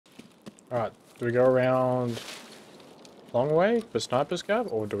Alright, do we go around long way for sniper's gap,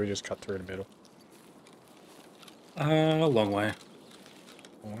 or do we just cut through the middle? A long way.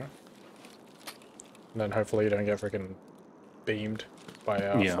 Alright. And then hopefully you don't get freaking beamed by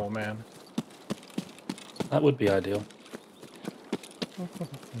our Yeah. 4-man. That would be ideal.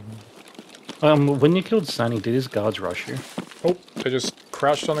 When you killed Sunny, did his guards rush you? Oh, they just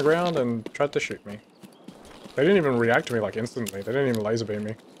crouched on the ground and tried to shoot me. They didn't even react to me like instantly. They didn't even laser beam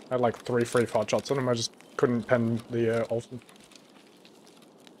me. I had like 3 free pot shots on them. I just couldn't pen the ult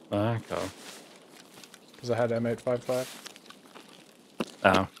Okay. because I had M855.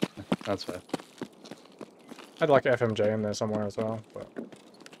 Oh, that's fair. I had like FMJ in there somewhere as well, but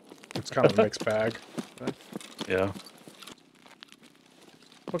it's kind of a mixed bag. But Yeah.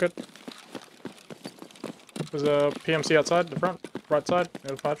 look at. There's a PMC outside the front, right side,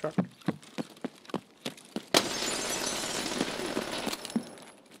 near the fire truck.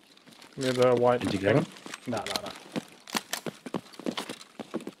 Near the white. Did you get him? No.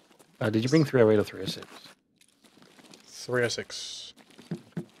 Did you bring 308 or 306? 306.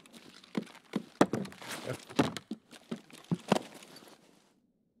 Yep.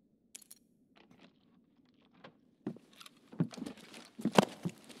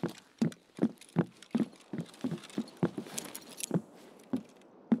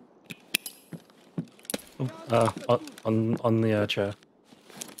 On the chair.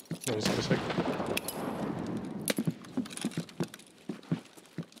 Wait just a sec.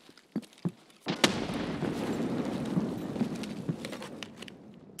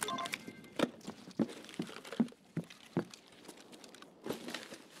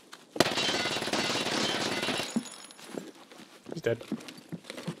 He's dead.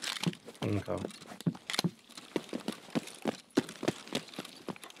 Okay.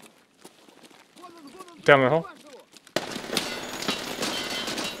 Down the hole.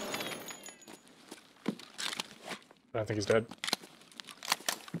 I don't think he's dead.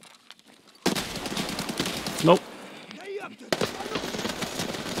 Nope.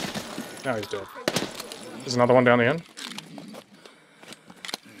 No, he's dead. There's another one down the end.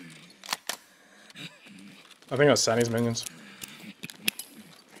 I think that's Sandy's minions.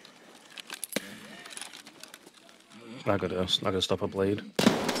 Not gonna stop a bleed.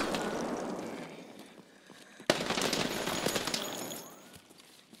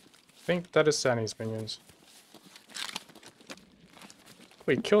 I think that is Sandy's minions.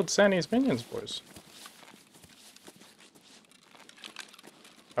 We killed Sandy's minions, boys.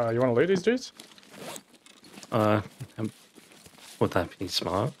 You want to loot these dudes? Would that be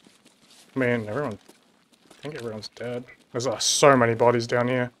smart? I mean, I think everyone's dead. There's so many bodies down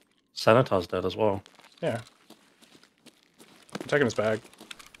here. Sanitar's dead as well. Yeah. I'm taking his bag.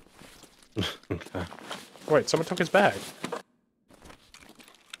 Okay. Wait, someone took his bag.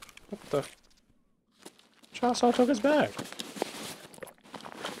 What the? Charsal took his bag.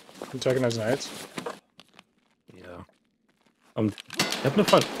 I'm taking those nades. Yeah. I'm having a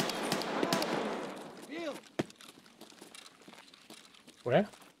fun. Where?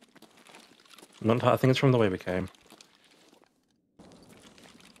 I think it's from the way we came.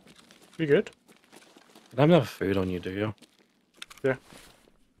 You good? You don't have food on you, do you? Yeah.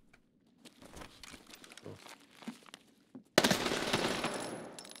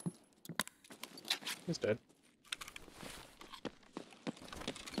 He's dead.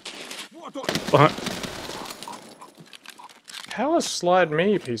 Behind. How has slide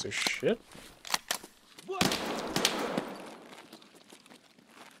me, you piece of shit?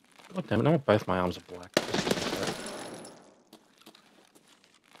 God damn it! Now both my arms are black.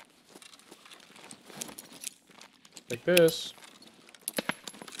 Like this.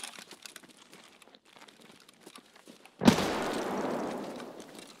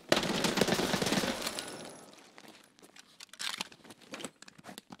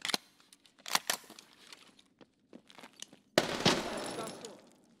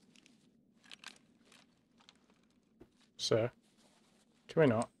 So, can we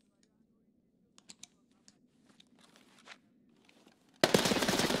not?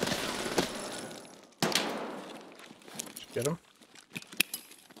 Get him.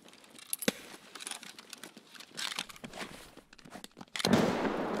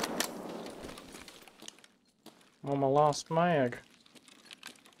 On my last mag.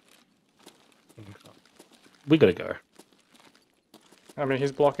 We gotta go. I mean,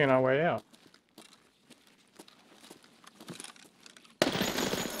 he's blocking our way out.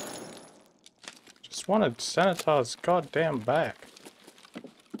 Just wanted Sanitar's goddamn back.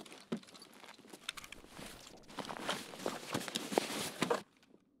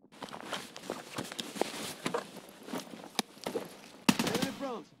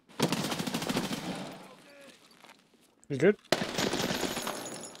 You good?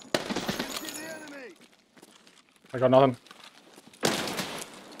 I got nothing.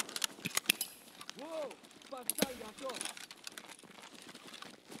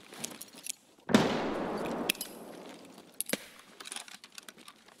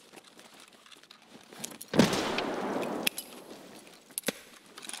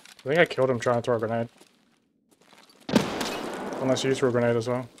 I think I killed him trying to throw a grenade. Unless you threw a grenade as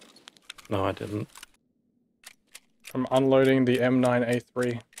well. No, I didn't. I'm unloading the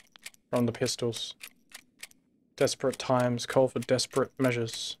M9A3 from the pistols. Desperate times call for desperate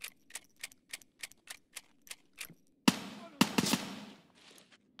measures.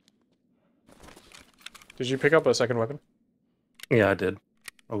 Did you pick up a second weapon? Yeah, I did.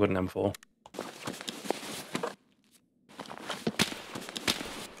 I got an M4.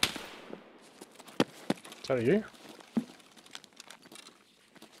 Is that you?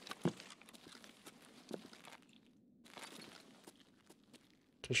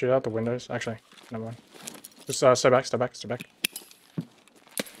 Can you shoot out the windows? Actually, never mind. Just stay back, stay back, stay back.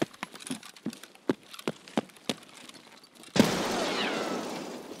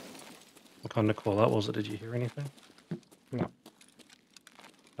 What kind of call that was it? Did you hear anything? No.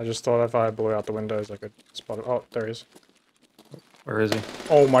 I just thought if I blew out the windows I could spot it. Oh, there he is. Where is he?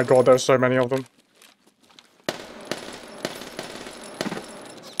 Oh my god, there's so many of them.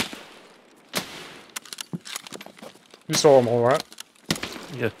 You saw them all, right?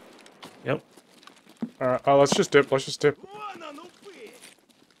 Yeah. Yep. Alright, let's just dip, let's just dip.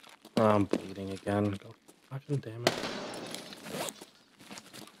 I'm bleeding again. God fucking damn it.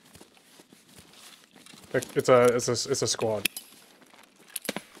 It's a squad.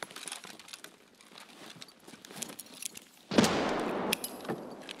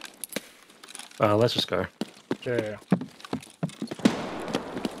 Let's just go. Yeah.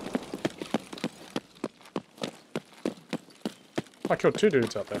 I killed 2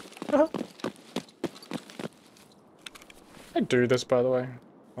 dudes out there. I do this, by the way.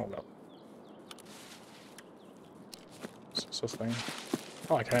 Oh no. What's this thing?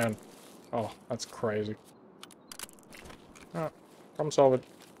 Oh, I can. Oh, that's crazy. Alright, problem solved.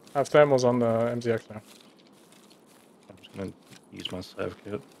 I have thermals on the MZX now. I'm just gonna use my save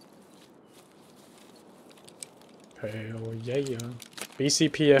kit. Hell yeah.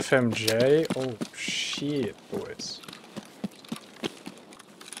 BCP FMJ? Oh shit, boys.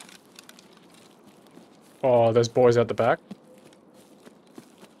 Oh, there's boys at the back.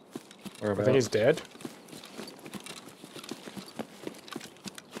 I think he's dead.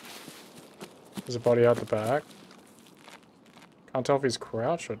 There's a body out the back. Can't tell if he's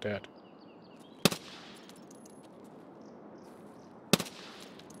crouched or dead.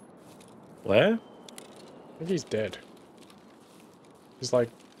 Where? I think he's dead. He's like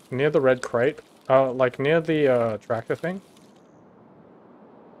near the red crate. Like near the tractor thing.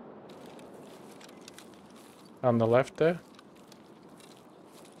 On the left there.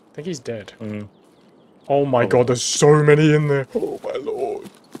 I think he's dead. Mm. Oh my god, there's so many in there. Oh my lord.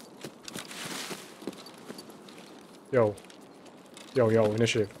 Yo. Yo,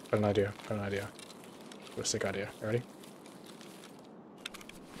 initiative. Got an idea. Got an idea. Got a sick idea. Ready?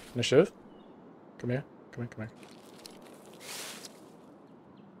 Initiative? Come here. Come here.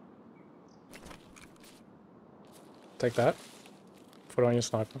 Take that. Put on your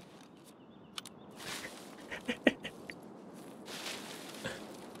sniper.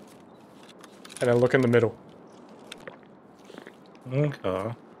 And then look in the middle.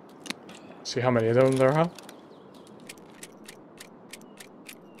 Okay. See how many of them there are?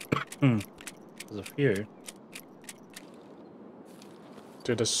 There's a few.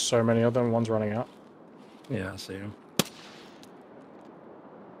 Dude, there's so many of them. One's running out. Yeah, I see him.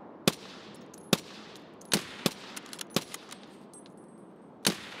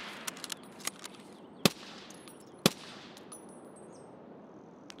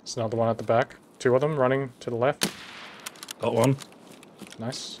 There's another one at the back. 2 of them running to the left. Got one.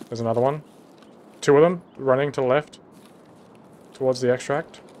 Nice. There's another one. 2 of them running to the left. Towards the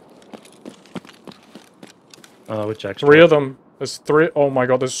extract. Which extract? 3 of them. There's 3. Oh my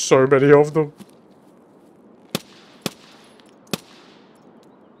god, there's so many of them.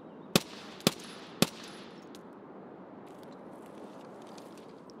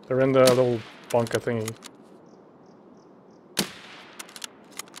 They're in the little bunker thingy.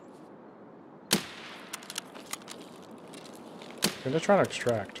 I think they're trying to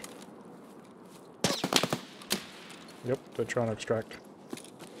extract. Yep, they're trying to extract.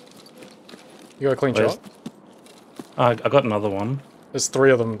 You got a clean shot? I got another one. There's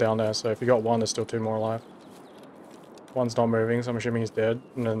 3 of them down there, so if you got 1, there's still 2 more alive. One's not moving, so I'm assuming he's dead,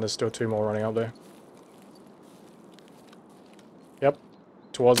 and then there's still 2 more running up there.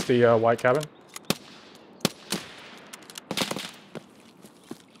 towards the white cabin.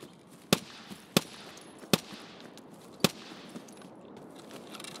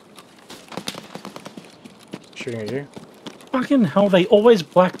 Shooting at you. Fucking hell, they always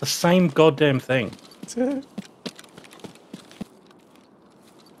black the same goddamn thing. Can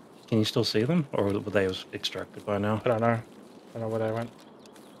you still see them? Or were they extracted by now? I don't know. I don't know where they went.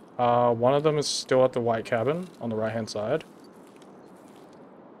 One of them is still at the white cabin on the right-hand side.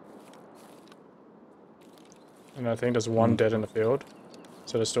 And I think there's one dead in the field.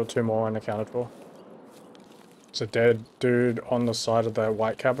 So there's still 2 more unaccounted for. There's a dead dude on the side of the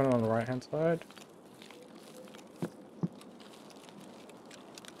white cabin on the right-hand side.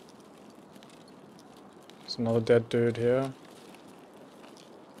 There's another dead dude here.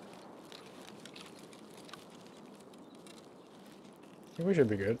 I think we should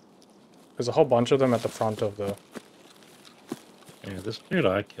be good. There's a whole bunch of them at the front of the... Yeah, this dude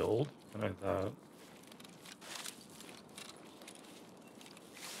I killed. I thought.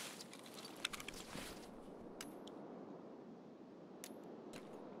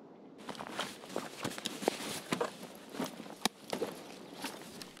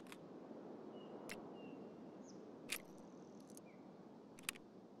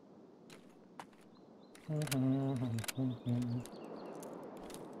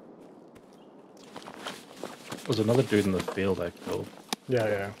 There was another dude in the field I killed.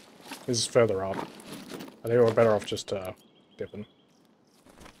 Yeah. He's further up. I think we're better off just dipping.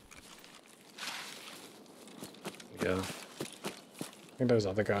 Yeah. I think those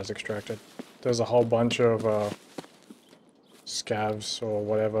other guys extracted. There's a whole bunch of scavs or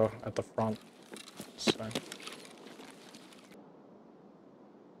whatever at the front. So.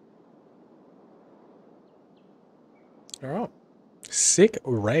 Alright. Sick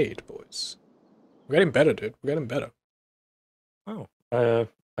raid, boys. We're getting better, dude. We're getting better. Oh. I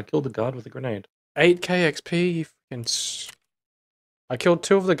killed the guard with a grenade. 8k XP, you freaking... I killed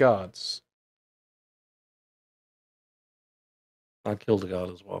 2 of the guards. I killed the guard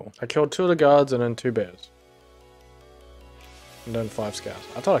as well. I killed 2 of the guards and then 2 bears. And then 5 scouts.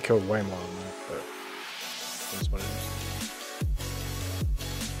 I thought I killed way more than that, but that's what it is.